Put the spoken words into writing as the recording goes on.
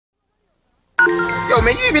Yo,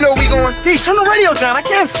 man, you even know where we going? D, turn the radio down. I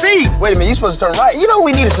can't see. Wait a minute, you supposed to turn right. You know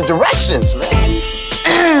we needed some directions,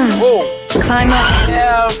 man. Whoa. Climb up.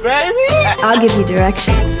 Yeah, baby. I'll give you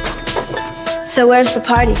directions. So where's the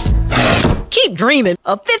party? Keep dreaming.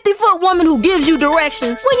 A 50-foot woman who gives you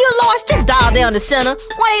directions. When you're lost, just dial down the center.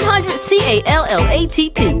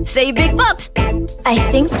 1-800-CALLATT. Save big bucks. I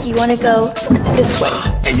think you want to go this way.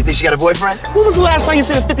 Hey, you think she got a boyfriend? When was the last time you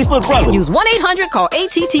seen a 50-foot brother? Use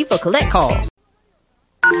 1-800-CALL-ATT for collect calls.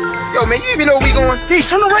 Yo, man, you even know where we going? D,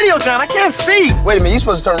 turn the radio down. I can't see. Wait a minute, you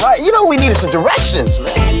supposed to turn right. You know we needed some directions,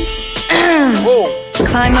 man. Whoa.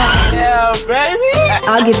 Climb up. Yeah, baby.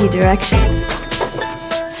 I'll give you directions.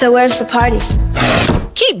 So where's the party?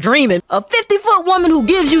 Keep dreaming. A 50-foot woman who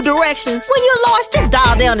gives you directions. When you're lost, just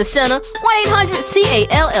dial down the center.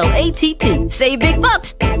 1-800-CALLATT. Save big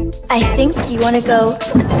bucks. I think you want to go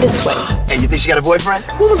this way. Hey, you think she got a boyfriend?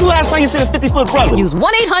 When was the last time you seen a 50-foot brother? Use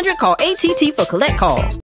 1-800-CALL-ATT for collect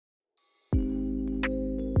calls.